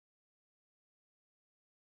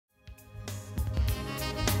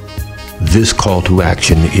This call to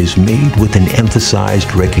action is made with an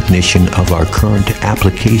emphasized recognition of our current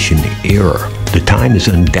application era. The time is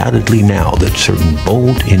undoubtedly now that certain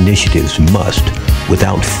bold initiatives must,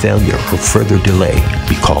 without failure or further delay,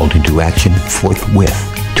 be called into action forthwith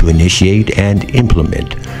to initiate and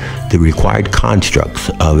implement the required constructs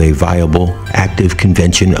of a viable, active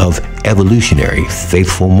convention of evolutionary,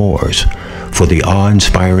 faithful Moors for the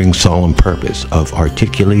awe-inspiring solemn purpose of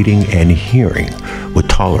articulating and hearing with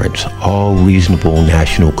tolerance all reasonable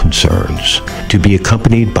national concerns, to be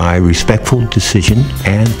accompanied by respectful decision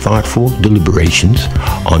and thoughtful deliberations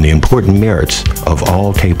on the important merits of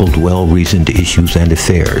all tabled well-reasoned issues and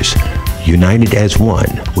affairs, united as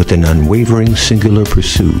one with an unwavering singular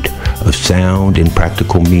pursuit of sound and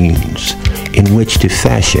practical means in which to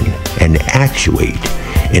fashion and actuate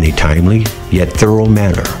in a timely yet thorough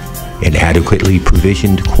manner an adequately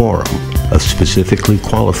provisioned quorum of specifically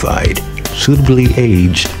qualified, suitably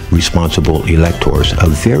aged, responsible electors of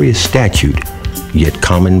various statute, yet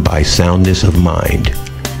common by soundness of mind,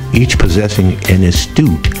 each possessing an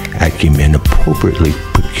astute acumen appropriately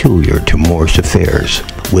peculiar to Moorish affairs,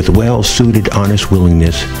 with well-suited honest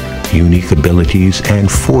willingness, unique abilities,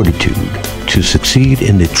 and fortitude to succeed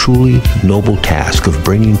in the truly noble task of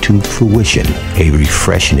bringing to fruition a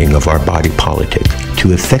refreshing of our body politic,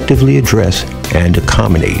 to effectively address and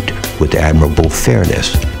accommodate with admirable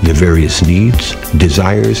fairness the various needs,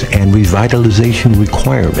 desires, and revitalization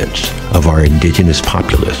requirements of our indigenous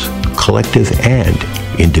populace, collective and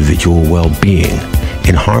individual well-being,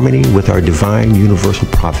 in harmony with our divine universal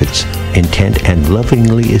prophet's intent and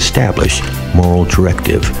lovingly established moral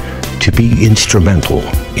directive to be instrumental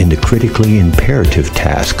in the critically imperative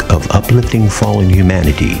task of uplifting fallen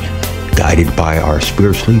humanity, guided by our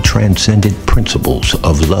spiritually transcendent principles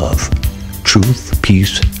of love, truth,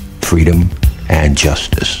 peace, freedom, and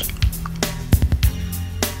justice.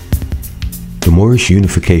 The Moorish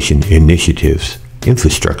Unification Initiative's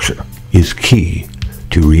infrastructure is key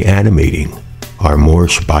to reanimating our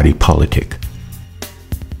Moorish body politic.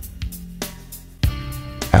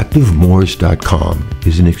 ActiveMoors.com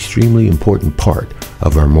is an extremely important part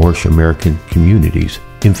of our Moorish American community's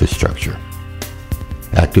infrastructure.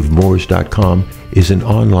 ActiveMoors.com is an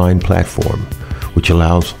online platform which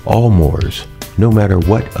allows all Moors, no matter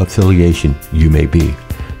what affiliation you may be,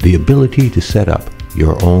 the ability to set up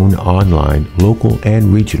your own online, local,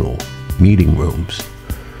 and regional meeting rooms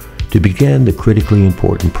to begin the critically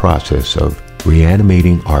important process of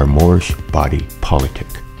reanimating our Moorish body politic.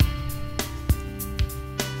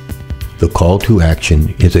 The call to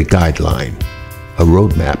action is a guideline, a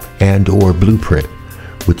roadmap, and/or blueprint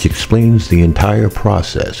which explains the entire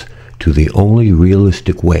process to the only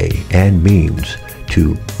realistic way and means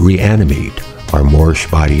to reanimate our Moorish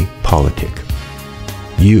body politic.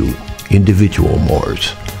 You, individual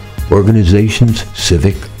Moors, organizations,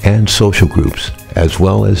 civic and social groups, as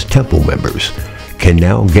well as temple members, can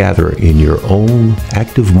now gather in your own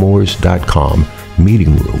ActiveMoors.com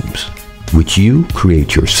meeting rooms, which you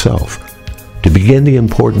create yourself, to begin the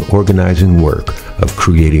important organizing work of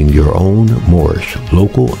creating your own Moorish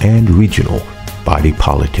local and regional body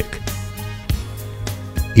politic.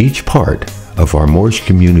 Each part of our Moorish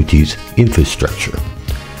community's infrastructure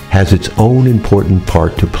has its own important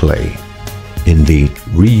part to play in the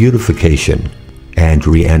reunification and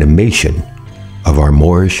reanimation of our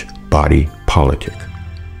Moorish body politic.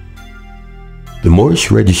 The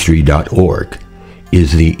MoorishRegistry.org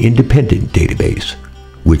is the independent database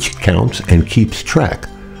which counts and keeps track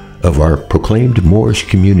of our proclaimed Moorish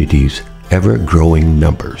community's ever-growing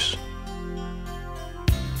numbers.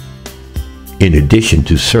 In addition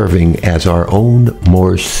to serving as our own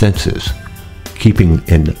Moorish census, keeping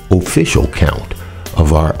an official count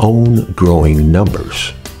of our own growing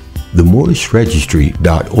numbers, the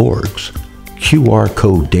MoorishRegistry.org's QR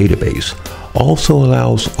code database also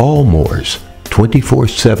allows all Moors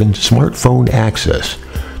 24/7 smartphone access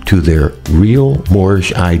to their real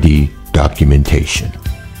Moorish ID documentation.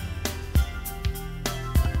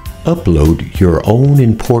 Upload your own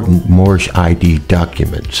important Moorish ID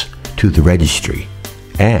documents to the registry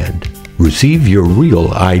and receive your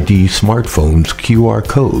real ID smartphone's QR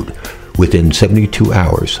code within 72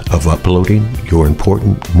 hours of uploading your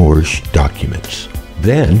important Moorish documents.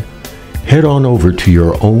 Then, head on over to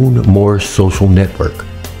your own Moorish social network,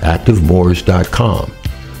 ActiveMoors.com,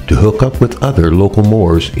 to hook up with other local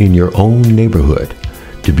Moors in your own neighborhood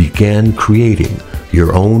to begin creating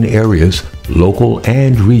your own area's local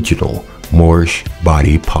and regional Moorish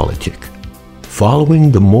body politic.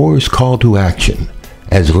 Following the Moors' call to action,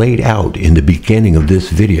 as laid out in the beginning of this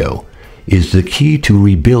video, is the key to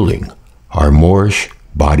rebuilding our Moorish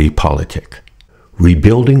body politic.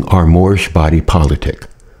 Rebuilding our Moorish body politic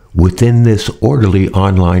within this orderly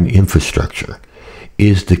online infrastructure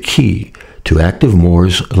is the key to active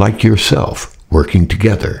Moors like yourself working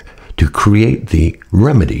together to create the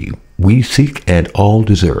remedy we seek and all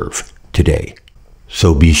deserve today.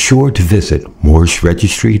 So be sure to visit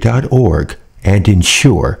moorsregistry.org and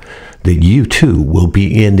ensure that you too will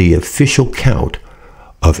be in the official count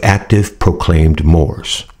of active proclaimed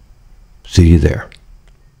Moors. See you there.